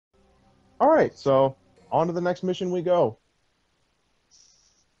Alright, so on to the next mission we go.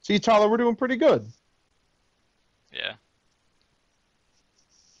 See, Tyler, we're doing pretty good. Yeah.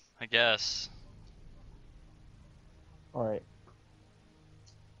 I guess. Alright.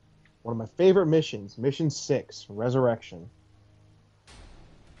 One of my favorite missions, Mission 6, Resurrection.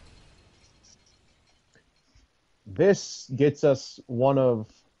 This gets us one of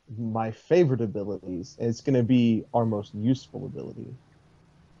my favorite abilities, and it's going to be our most useful ability.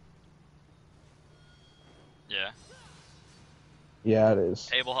 Yeah. Yeah, it is.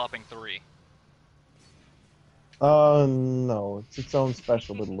 Table hopping 3. No, it's its own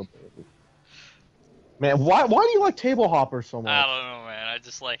special little ability. Man, why do you like table hoppers so I much? don't know, man. I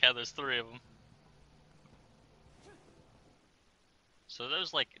just like how there's 3 of them. So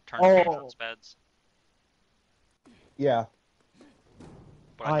those like turn Oh, pads. yeah.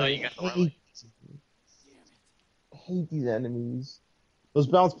 But I thought you got the relic. Hate these enemies. Those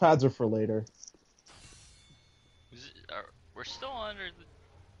bounce pads are for later. We're still under the.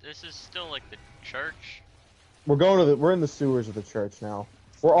 This is still like the church. We're in the sewers of the church now.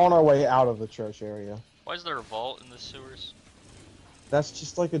 We're on our way out of the church area. Why is there a vault in the sewers? That's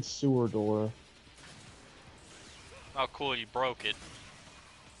just like a sewer door. Oh, cool! You broke it.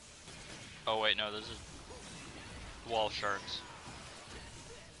 Oh wait, no, this is wall sharks.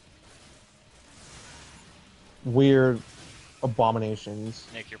 Weird abominations.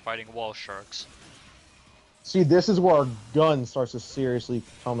 Nick, you're fighting wall sharks. See, this is where our gun starts to seriously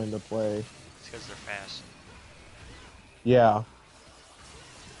come into play. It's because they're fast. Yeah.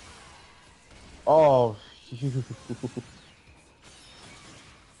 Oh.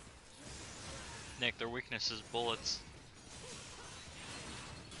 Nick, their weakness is bullets.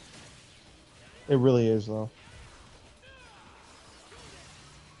 It really is, though.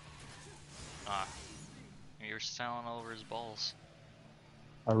 Ah, you're selling over his balls.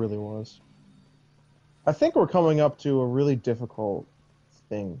 I really was. I think we're coming up to a really difficult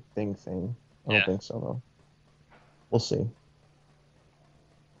thing. I don't think so, though. We'll see.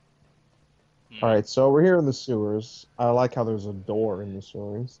 Alright, so we're here in the sewers. I like how there's a door in the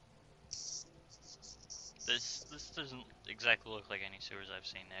sewers. This doesn't exactly look like any sewers I've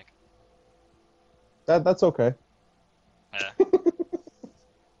seen, Nick. That's okay. Yeah.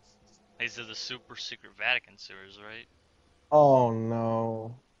 These are the super secret Vatican sewers, right? Oh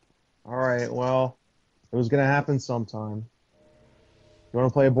no. Alright, well, it was gonna happen sometime. You wanna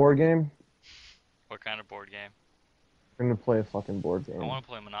play a board game? What kind of board game? We're gonna play a fucking board game. I want to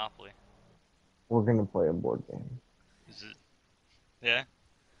play Monopoly. We're gonna play a board game. Is it? Yeah?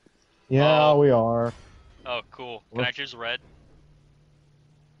 Yeah, we are. Oh, cool. Can I choose red?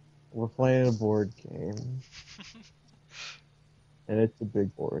 We're playing a board game. And it's a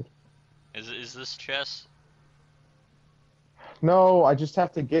big board. Is this chess? No, I just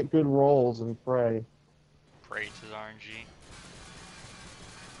have to get good rolls and pray. Pray to the RNG.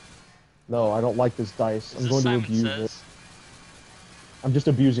 No, I don't like this dice. I'm going to abuse it. I'm just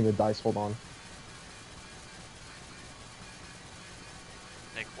abusing the dice. Hold on.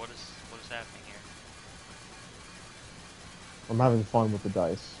 Nick, what is happening here? I'm having fun with the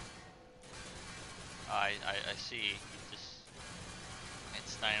dice. I see.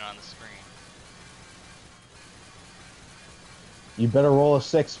 It's not on the screen. You better roll a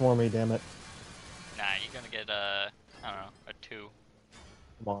 6 for me, damn it. Nah, you're gonna get I don't know, a 2.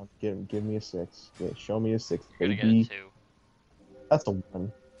 Come on, give me a 6. Yeah, show me a 6, You're baby. gonna get a 2. That's a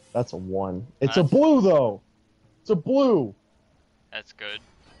 1. That's a 1. It's a blue, though! It's a blue! That's good.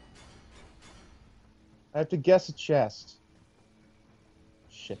 I have to guess a chest.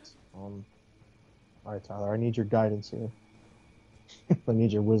 Shit. Alright, Tyler, I need your guidance here. I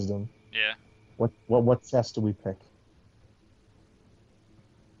need your wisdom. Yeah. What chest do we pick?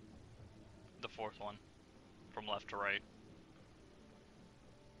 The 4th one. From left to right.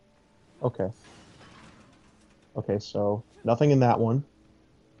 Okay. Okay, so nothing in that one.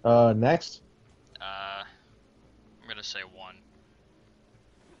 Next? I'm gonna say 1.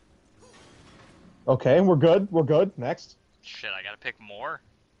 Okay, we're good. We're good. Next. Shit, I gotta pick more?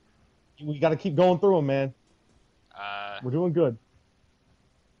 We gotta keep going through them, man. We're doing good.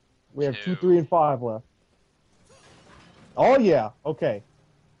 We have 2, 3, and 5 left. Oh, yeah. Okay.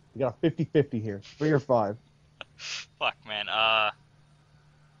 We got a 50-50 here. 3 or 5. Fuck, man.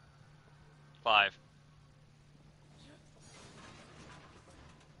 5.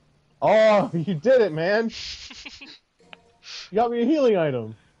 Oh, you did it, man. You got me a healing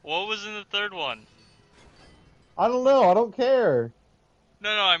item. What was in the 3rd one? I don't know. I don't care. No,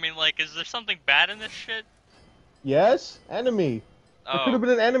 I mean, like, is there something bad in this shit? Yes? Enemy. Oh. There could have been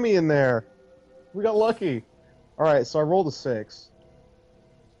an enemy in there. We got lucky. Alright, so I rolled a 6.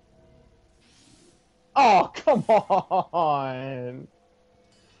 Oh, come on!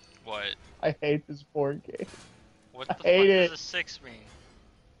 What? I hate this board game. What I the hate fuck it. does a 6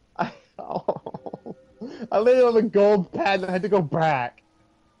 mean? Oh. I landed on the gold pad and I had to go back.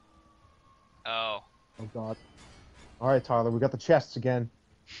 Oh. Oh god. Alright, Tyler, we got the chests again.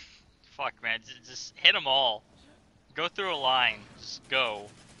 Fuck, man. Just hit them all. Go through a line. Just go.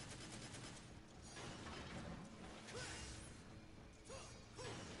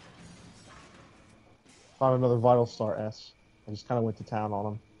 Found another Vital Star S. I just kind of went to town on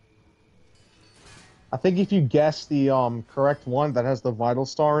him. I think if you guess the correct one that has the Vital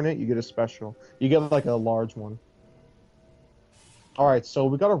Star in it, you get a special. You get like a large one. Alright, so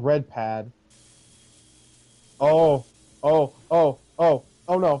we got a red pad. Oh, oh, oh, oh,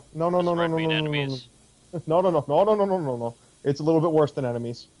 oh no. No, no, Does no, no, red no, mean no, no, no, enemies? no, no, no, no, no, no, no, no, no. It's a little bit worse than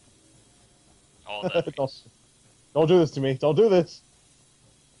enemies. All the enemies. Don't do this to me. Don't do this.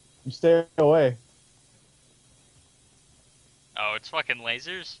 You stay away. Oh, it's fucking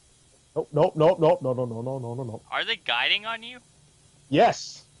lasers? Nope, nope, nope, nope, no, no, no, no, no, no, no. Are they guiding on you?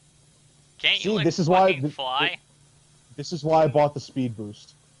 Yes. Can't you See, like this is fucking why fly? this is why I bought the speed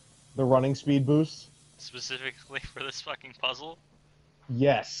boost, the running speed boost. Specifically for this fucking puzzle?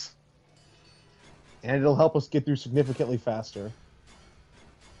 Yes. And it'll help us get through significantly faster.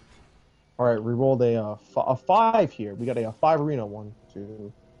 All right, we rolled a 5 here. We got a 5 arena. 1,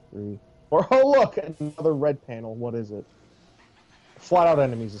 2, 3, 4. Oh look, another red panel. What is it? Flat out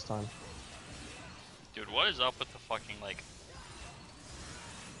enemies this time. Dude, what is up with the fucking, like,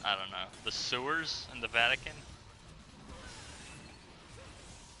 I don't know, the sewers in the Vatican?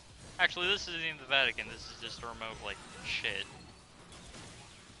 Actually, this isn't even the Vatican, this is just a remote, like, shit.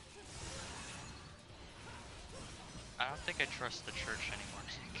 I don't think I trust the church anymore,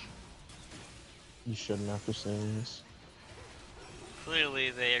 Nick. You shouldn't after saying this.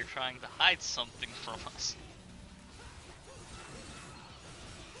 Clearly, they are trying to hide something from us.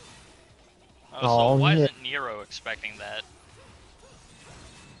 Oh, so why yeah. isn't Nero expecting that?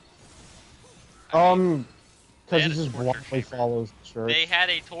 I mean, Because he just blindly follows the church. they had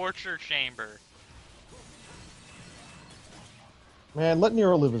a torture chamber. Man, let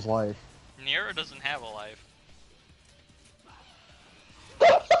Nero live his life. Nero doesn't have a life.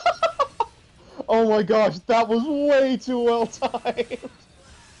 Oh my gosh, that was way too well timed.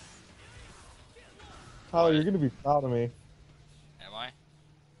 Tyler, you're gonna be proud of me. Am I?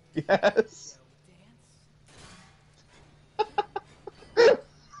 Yes.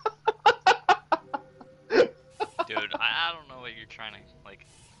 Dude, I don't know what you're trying to, like...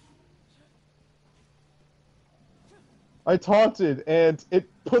 I taunted, and it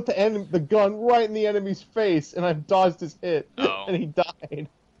put the gun right in the enemy's face, and I dodged his hit, and he died.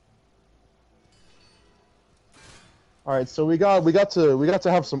 All right, so we got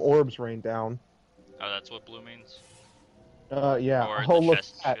to have some orbs rain down. Oh, that's what blue means? Yeah. Or oh, the look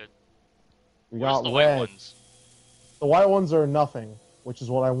chest at should. We What got is the red. white ones? The white ones are nothing, which is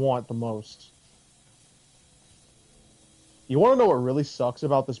what I want the most. You want to know what really sucks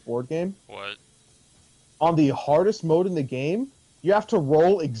about this board game? What? On the hardest mode in the game, you have to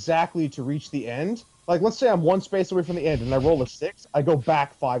roll exactly to reach the end. Like, let's say I'm 1 space away from the end, and I roll a 6, I go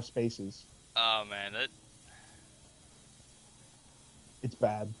back 5 spaces. Oh man, that... It's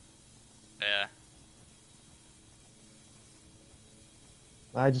bad. Yeah.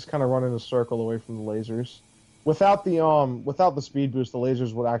 I just kind of run in a circle away from the lasers. Without the speed boost, the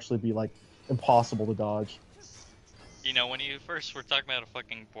lasers would actually be like impossible to dodge. You know, when you first were talking about a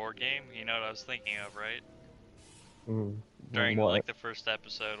fucking board game, you know what I was thinking of, right? During like the first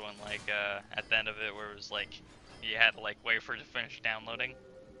episode when like at the end of it where it was like you had to like wait for it to finish downloading.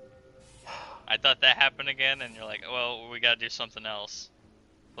 I thought that happened again and you're like, well, we gotta do something else.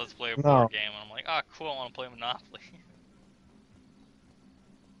 Let's play a board game. And I'm like, oh cool, I wanna play Monopoly.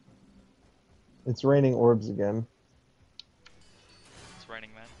 It's raining orbs again. It's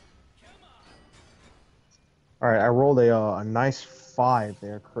raining, man. Alright, I rolled a nice 5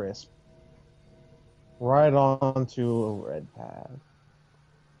 there, crisp. Right onto a red pad.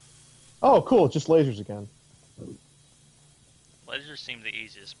 Oh, cool, just lasers again. Lasers seem the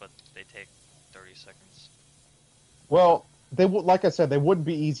easiest, but they take 30 seconds. Well, they would, like I said, they wouldn't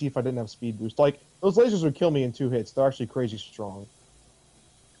be easy if I didn't have speed boost. Like, those lasers would kill me in 2 hits. They're actually crazy strong.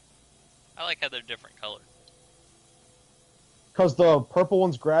 I like how they're different color. Because the purple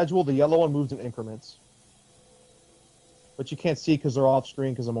one's gradual, the yellow one moves in increments. But you can't see because they're off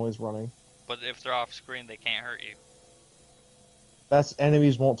screen because I'm always running. But if they're off screen, they can't hurt you. That's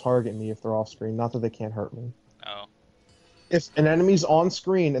enemies won't target me if they're off screen, not that they can't hurt me. Oh. If an enemy's on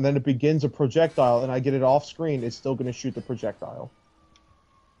screen and then it begins a projectile and I get it off screen, it's still going to shoot the projectile.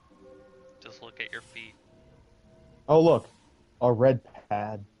 Just just look at your feet. Oh, look. A red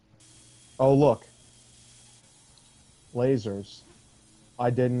pad. Oh, look. Lasers. I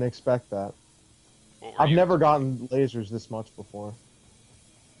didn't expect that. I've never gotten lasers this much before.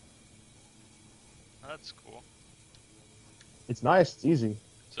 Oh, that's cool. It's nice. It's easy.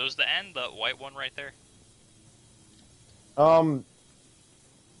 So is the end the white one right there?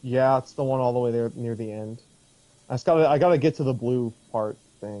 Yeah, it's the one all the way there near the end. I gotta get to the blue part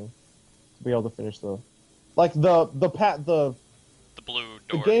thing to be able to finish the, like the blue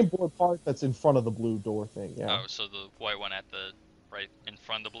the door. game board part that's in front of the blue door thing. Yeah. Oh, so the white one at the right in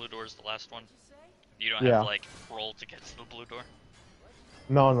front of the blue door is the last one. You don't have to like roll to get to the blue door.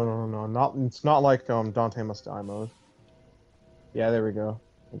 No. Not. It's not like Dante Must Die mode. Yeah, there we go.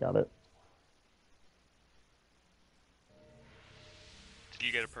 I got it. Did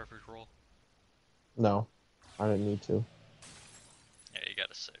you get a perfect roll? No, I didn't need to. Yeah, you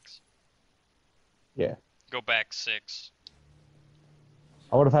got a 6. Yeah. Go back 6.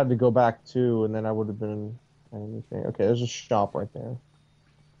 I would have had to go back 2, and then I would have been anything. Okay, there's a shop right there.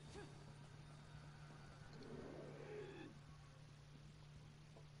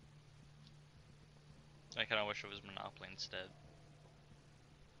 I kind of wish it was Monopoly instead.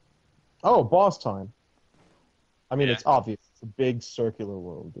 Oh, boss time. I mean, yeah. It's obvious. It's a big circular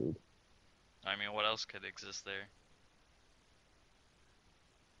room, dude. I mean, what else could exist there?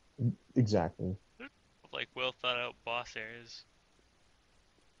 Exactly. Like well thought out boss areas.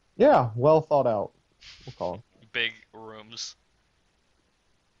 Yeah, well thought out. We'll call it. Big rooms.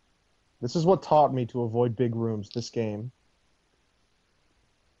 This is what taught me to avoid big rooms, this game.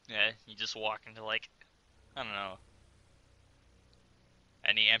 Yeah, you just walk into like, I don't know,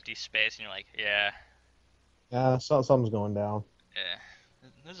 any empty space and you're like, yeah. Yeah, something's going down. Yeah,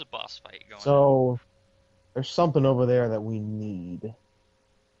 there's a boss fight going on. So, there's something over there that we need.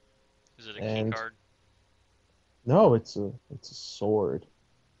 Is it a key card? No, it's a sword.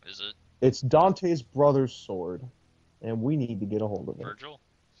 Is it? It's Dante's brother's sword, and we need to get a hold of it. Virgil?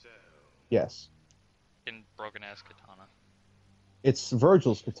 Yes. In broken ass katana. It's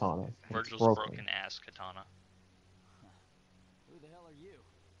Virgil's katana. Virgil's broken ass katana. Who the hell are you?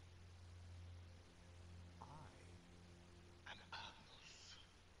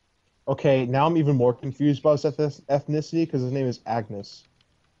 Okay, now I'm even more confused about his ethnicity because his name is Agnes.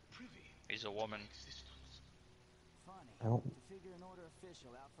 He's a woman. Funny. I don't. To figure an order official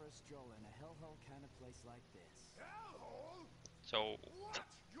out for a stroll in a hellhole kind of place like this. Hellhole? So.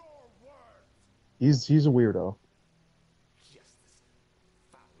 He's a weirdo.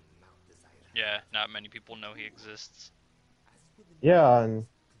 Yeah, not many people know he exists. Yeah, and.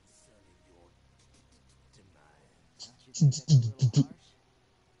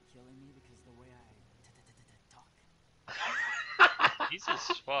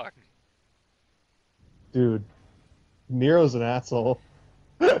 Jesus fuck. Dude, Nero's an asshole.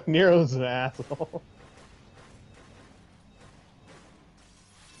 Nero's an asshole.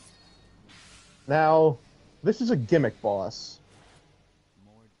 Now, this is a gimmick boss.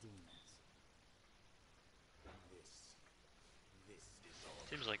 More demons.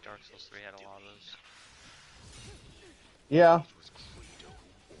 Seems like Dark Souls 3 had a lot of those. Yeah.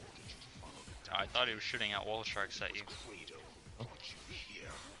 Oh, I thought he was shooting out wall sharks at you.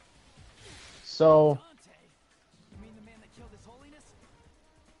 So. You mean the man that killed His Holiness?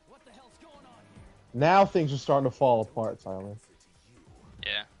 What the hell's going on here? Now things are starting to fall apart, Tyler.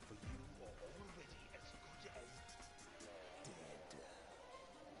 Yeah.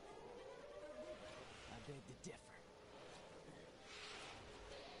 I beg to differ.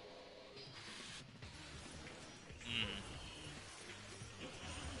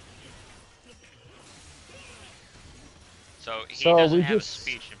 So he doesn't have a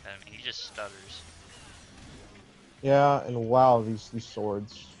speech impediment, he just stutters. Yeah, and wow, these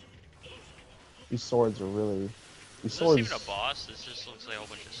swords. These swords are really... These swords... Is this even a boss? This just looks like a whole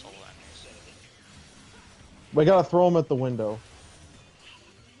bunch of solo enemies. We gotta throw them at the window.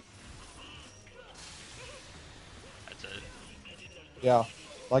 That's it. Yeah,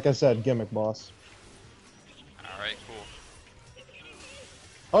 like I said, gimmick boss. Alright, cool.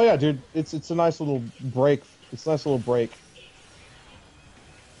 Oh yeah, dude, it's a nice little break. It's a nice little break.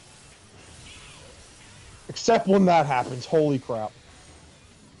 Except when that happens, holy crap.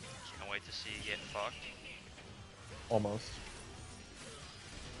 Can't wait to see you get fucked. Almost.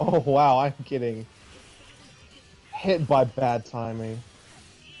 Oh wow, I'm getting hit by bad timing.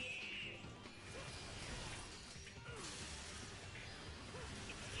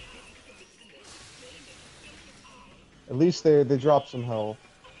 At least they dropped some health.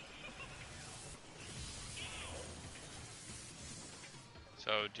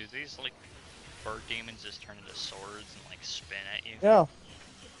 So do these like bird demons just turn into swords and like spin at you? Yeah.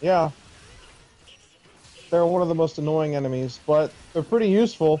 Yeah. They're one of the most annoying enemies, but they're pretty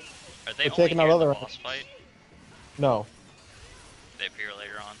useful Are they for only taking out near the other boss fight? No. They appear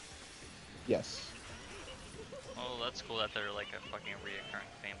later on. Yes. Well, that's cool that they're like a fucking reoccurring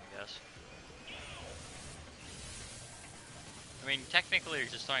theme, I guess. I mean, technically you're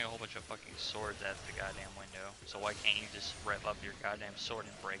just throwing a whole bunch of fucking swords at the goddamn window, so why can't you just rev up your goddamn sword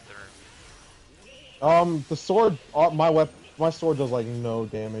and break through? The sword, my sword does like no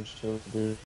damage to it, dude.